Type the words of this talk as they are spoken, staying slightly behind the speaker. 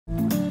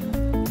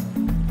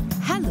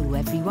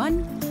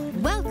everyone.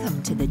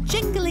 Welcome to the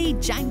Jingly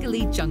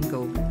Jangly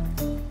Jungle.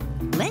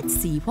 Let's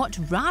see what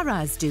Raa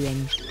Raa's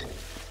doing.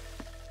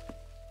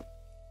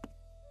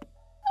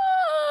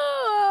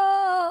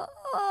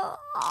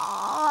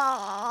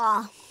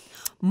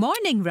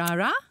 Morning, Raa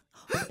Raa.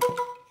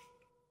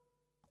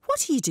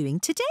 What are you doing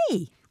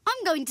today?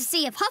 I'm going to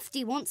see if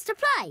Huffty wants to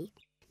play.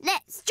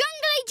 Let's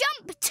jungly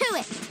jump to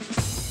it.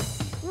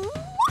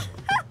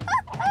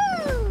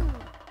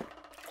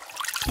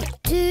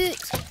 Toot,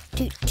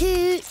 toot,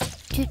 toot,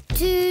 toot,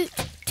 toot,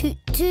 toot,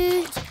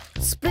 toot.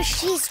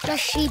 Splishy,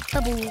 splashy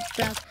bubble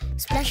glove.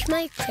 Splash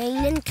my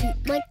train and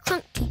toot my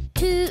trunk. Toot,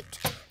 toot,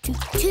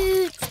 toot,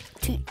 toot,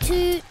 toot,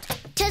 toot.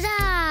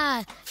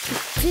 Ta-da!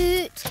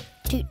 Toot,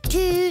 toot,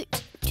 toot,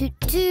 toot,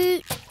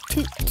 toot,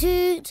 toot,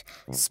 toot.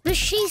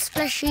 Splishy,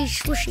 splashy,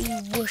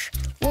 swooshy, whoosh.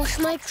 Wash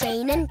my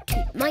train and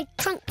toot my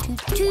trunk.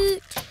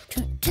 Toot,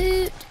 toot,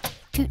 toot,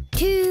 toot, toot,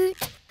 toot.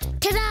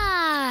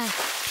 Ta-da!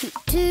 Toot,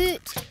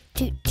 toot,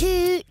 toot,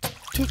 toot,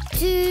 toot,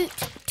 toot,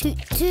 toot,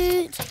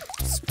 toot.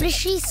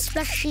 Splishy,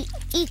 splashy,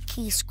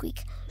 eeky squeak.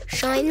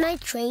 Shine my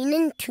train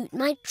and toot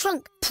my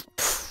trunk.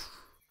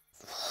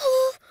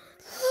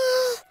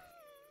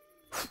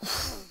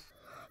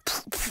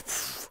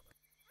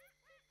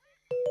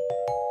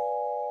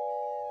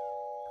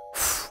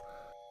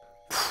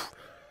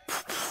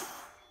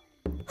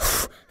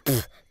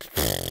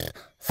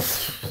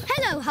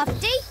 Hello,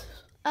 Huffty.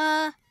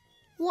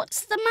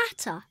 What's the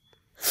matter?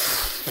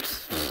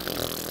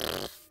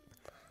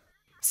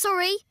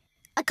 Sorry,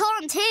 I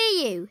can't hear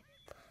you.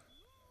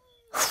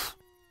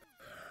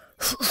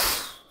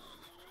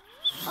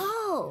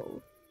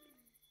 Oh,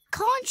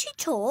 can't you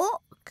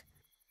talk?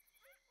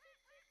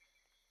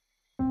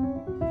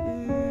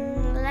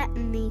 Let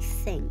me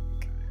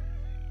think.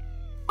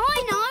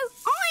 I know.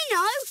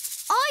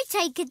 I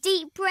take a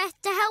deep breath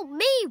to help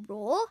me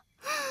roar.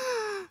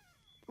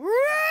 Roar!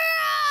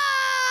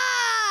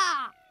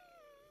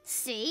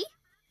 See?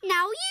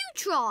 Now you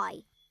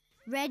try.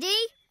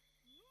 Ready?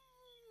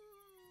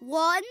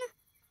 1,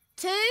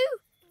 2,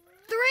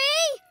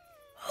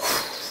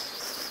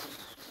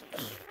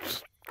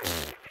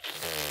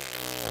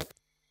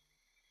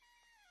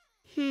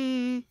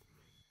 3.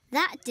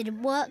 That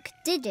didn't work,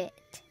 did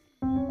it?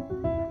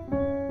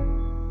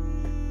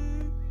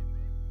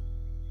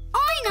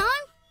 I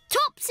know!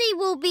 Topsy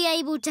will be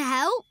able to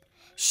help.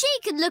 She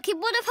can look in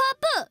one of her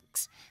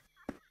books.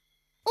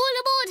 All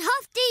aboard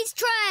Huffty's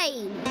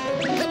train!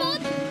 Come on!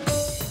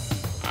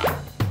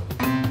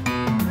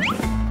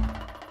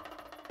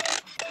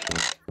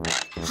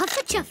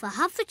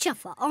 Huffa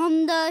chuffa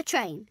on the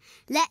train.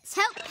 Let's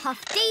help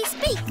Huffty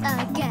speak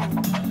again.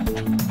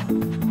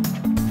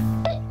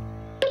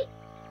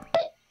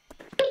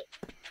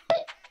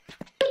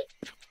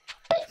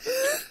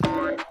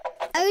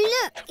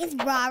 Oh look, it's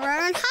Raa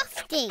Raa and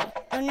Huffty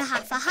on the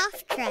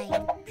Huff train.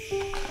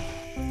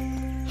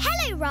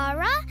 Hello, Raa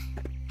Raa.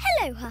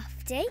 Hello,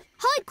 Huffty.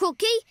 Hi,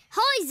 Crocky.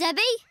 Hi,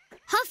 Zebby.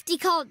 Huffty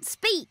can't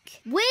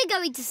speak. We're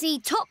going to see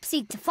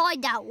Topsy to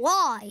find out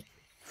why.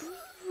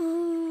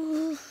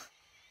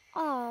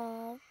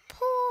 Oh,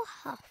 poor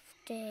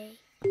Huffty.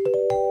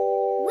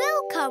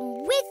 We'll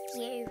come with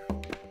you.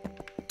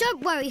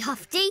 Don't worry,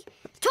 Huffty.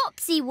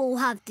 Topsy will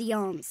have the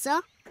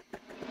answer.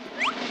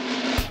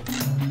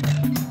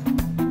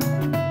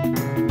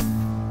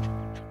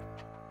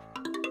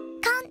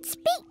 Can't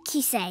speak,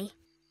 you say?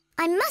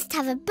 I must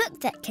have a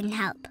book that can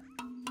help.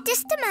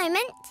 Just a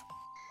moment.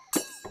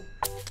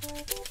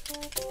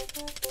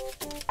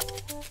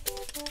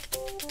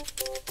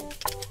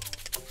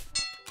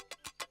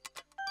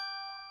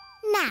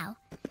 Now,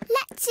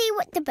 let's see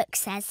what the book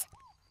says.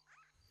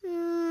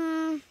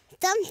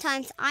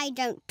 Sometimes I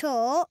don't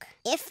talk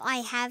if I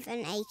have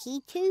an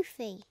achy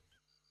toothy.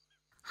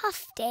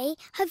 Huffty,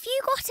 have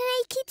you got an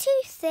achy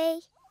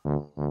toothy?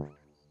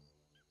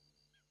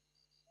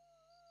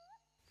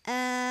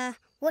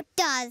 What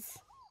does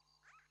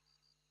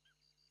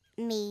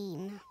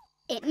mean?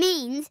 It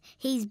means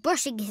he's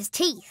brushing his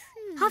teeth.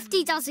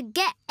 Huffty doesn't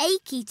get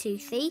achy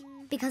toothy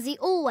because he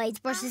always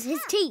brushes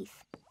his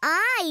teeth.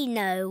 I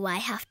know why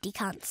Huffty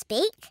can't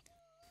speak.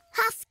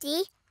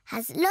 Huffty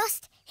has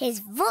lost his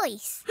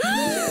voice.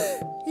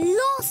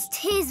 Lost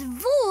his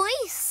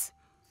voice?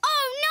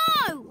 Oh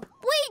no!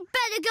 We'd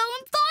better go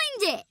and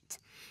find it.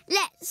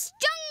 Let's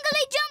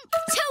jungly jump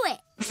to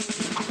it.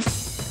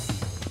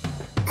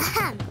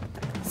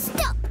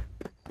 Stop!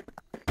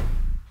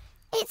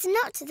 It's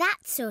not that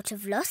sort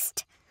of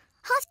lost.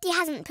 Huffty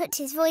hasn't put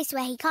his voice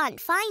where he can't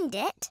find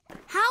it.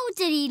 How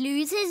did he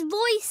lose his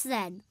voice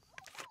then?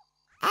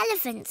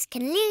 Elephants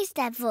can lose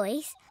their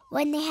voice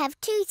when they have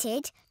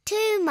tooted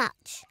too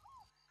much.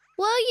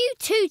 Were you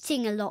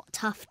tooting a lot,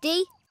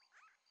 Huffty?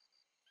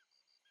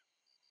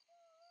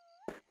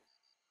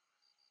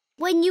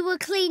 When you were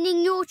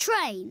cleaning your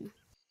train?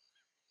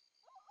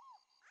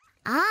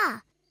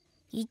 Ah,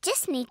 you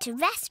just need to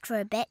rest for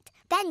a bit,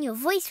 then your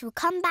voice will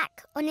come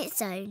back on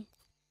its own.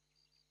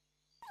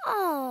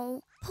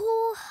 Oh,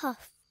 poor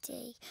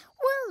Huffty.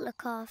 We'll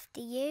look after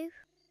you.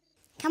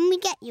 Can we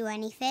get you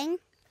anything?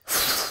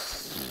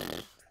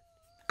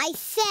 I I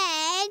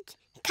said,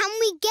 can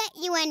we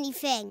get you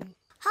anything?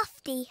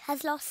 Huffty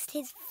has lost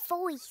his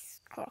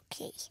voice,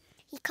 Crocky.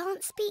 He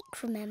can't speak,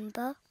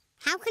 remember?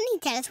 How can he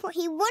tell us what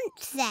he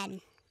wants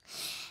then?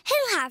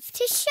 He'll have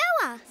to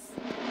show us.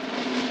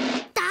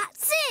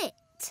 That's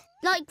it!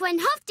 Like when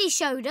Huffty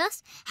showed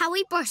us how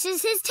he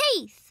brushes his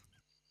teeth.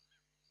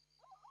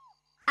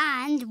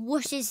 And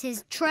washes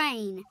his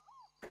train.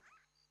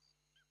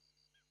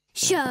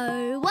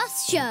 Show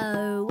us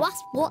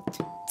what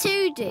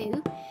to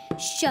do.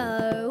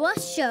 Show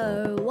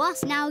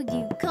us, now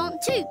you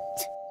can't toot.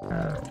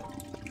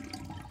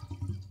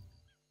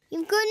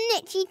 You've got an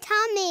itchy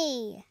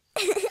tummy.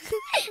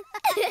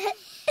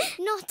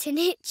 Not an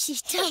itchy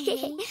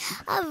tummy,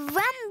 a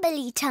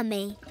rumbly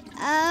tummy.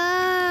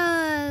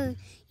 Oh,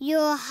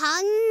 you're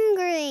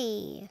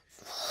hungry.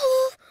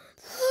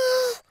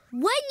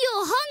 When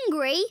you're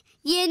hungry,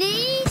 you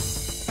need...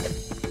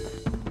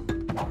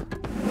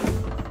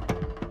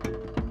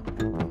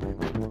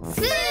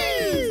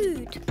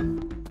 food!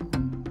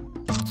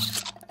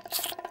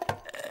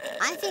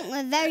 I think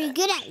we're very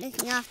good at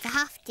looking after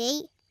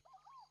Huffty.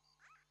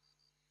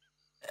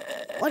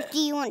 What do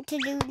you want to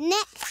do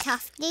next,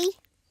 Huffty?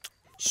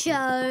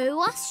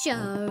 Show us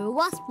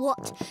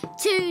what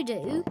to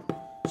do.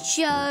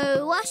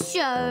 Show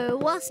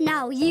us,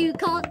 now you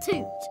can't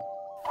toot.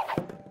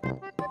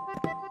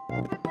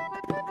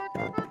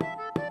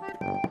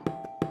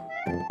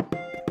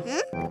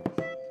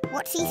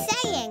 What's he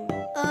saying?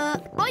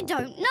 I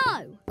don't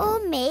know. Or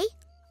me?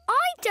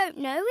 I don't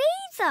know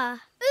either.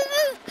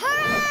 Ooo,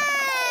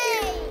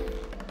 hooray!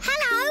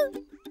 Hello.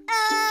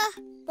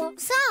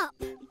 What's up?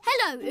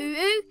 Hello, Ooo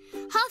Ooo.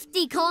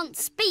 Huffty can't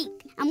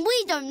speak and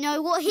we don't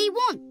know what he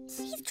wants.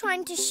 He's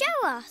trying to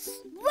show us.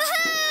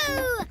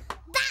 Woohoo!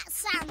 That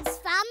sounds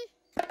fun.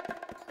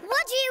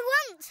 What do you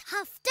want,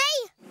 Huffty?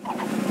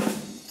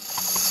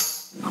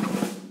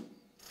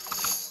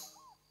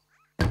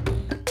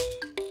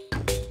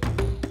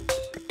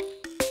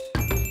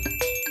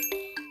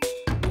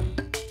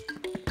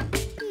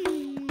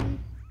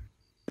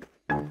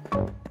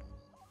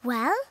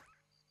 Well?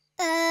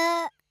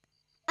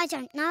 I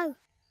don't know.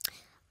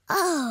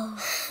 Oh.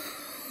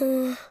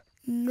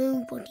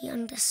 Nobody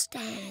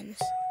understands.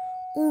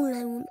 All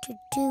I want to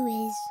do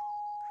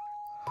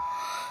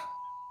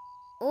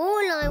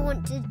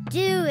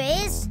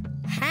is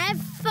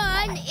have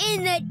fun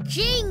in the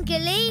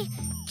Jingly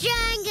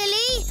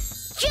Jangly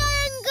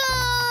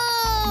Jungle!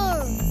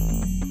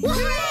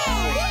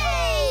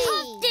 Hooray!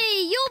 Huffty,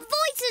 your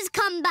voice has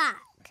come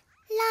back.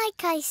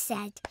 Like I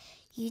said,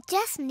 you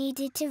just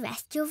needed to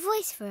rest your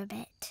voice for a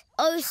bit.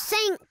 Oh,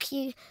 thank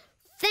you.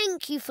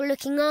 Thank you for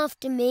looking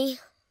after me.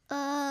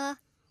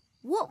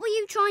 What were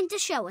you trying to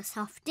show us,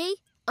 Huffty?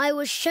 I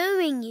was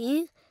showing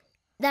you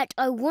that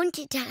I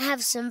wanted to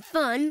have some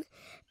fun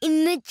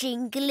in the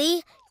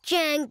Jingly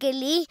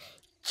Jangly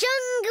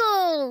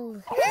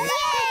Jungle.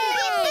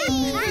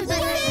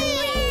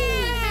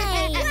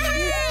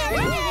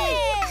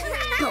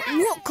 But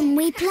what can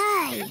we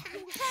play?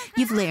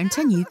 You've learnt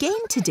a new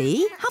game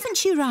today,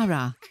 haven't you, Raa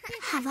Raa?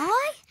 Have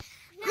I?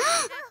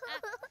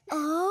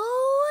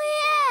 Oh,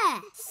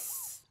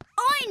 yes!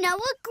 I know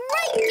a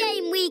great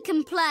game we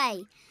can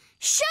play.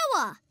 Show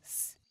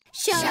us.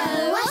 Show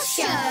us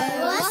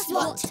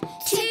what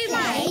to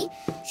play.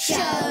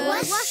 Show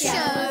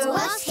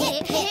us,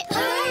 hip, hip,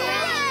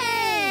 hooray!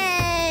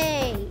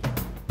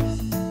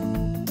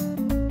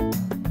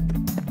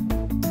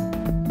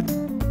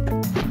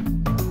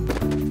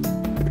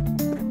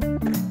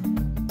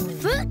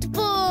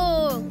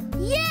 Football!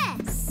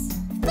 Yes,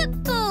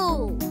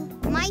 football.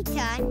 My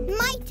turn.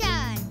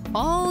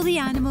 All the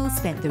animals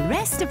spent the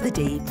rest of the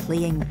day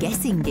playing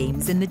guessing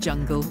games in the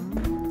jungle.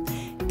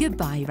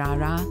 Goodbye, Raa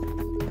Raa.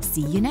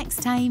 See you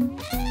next time.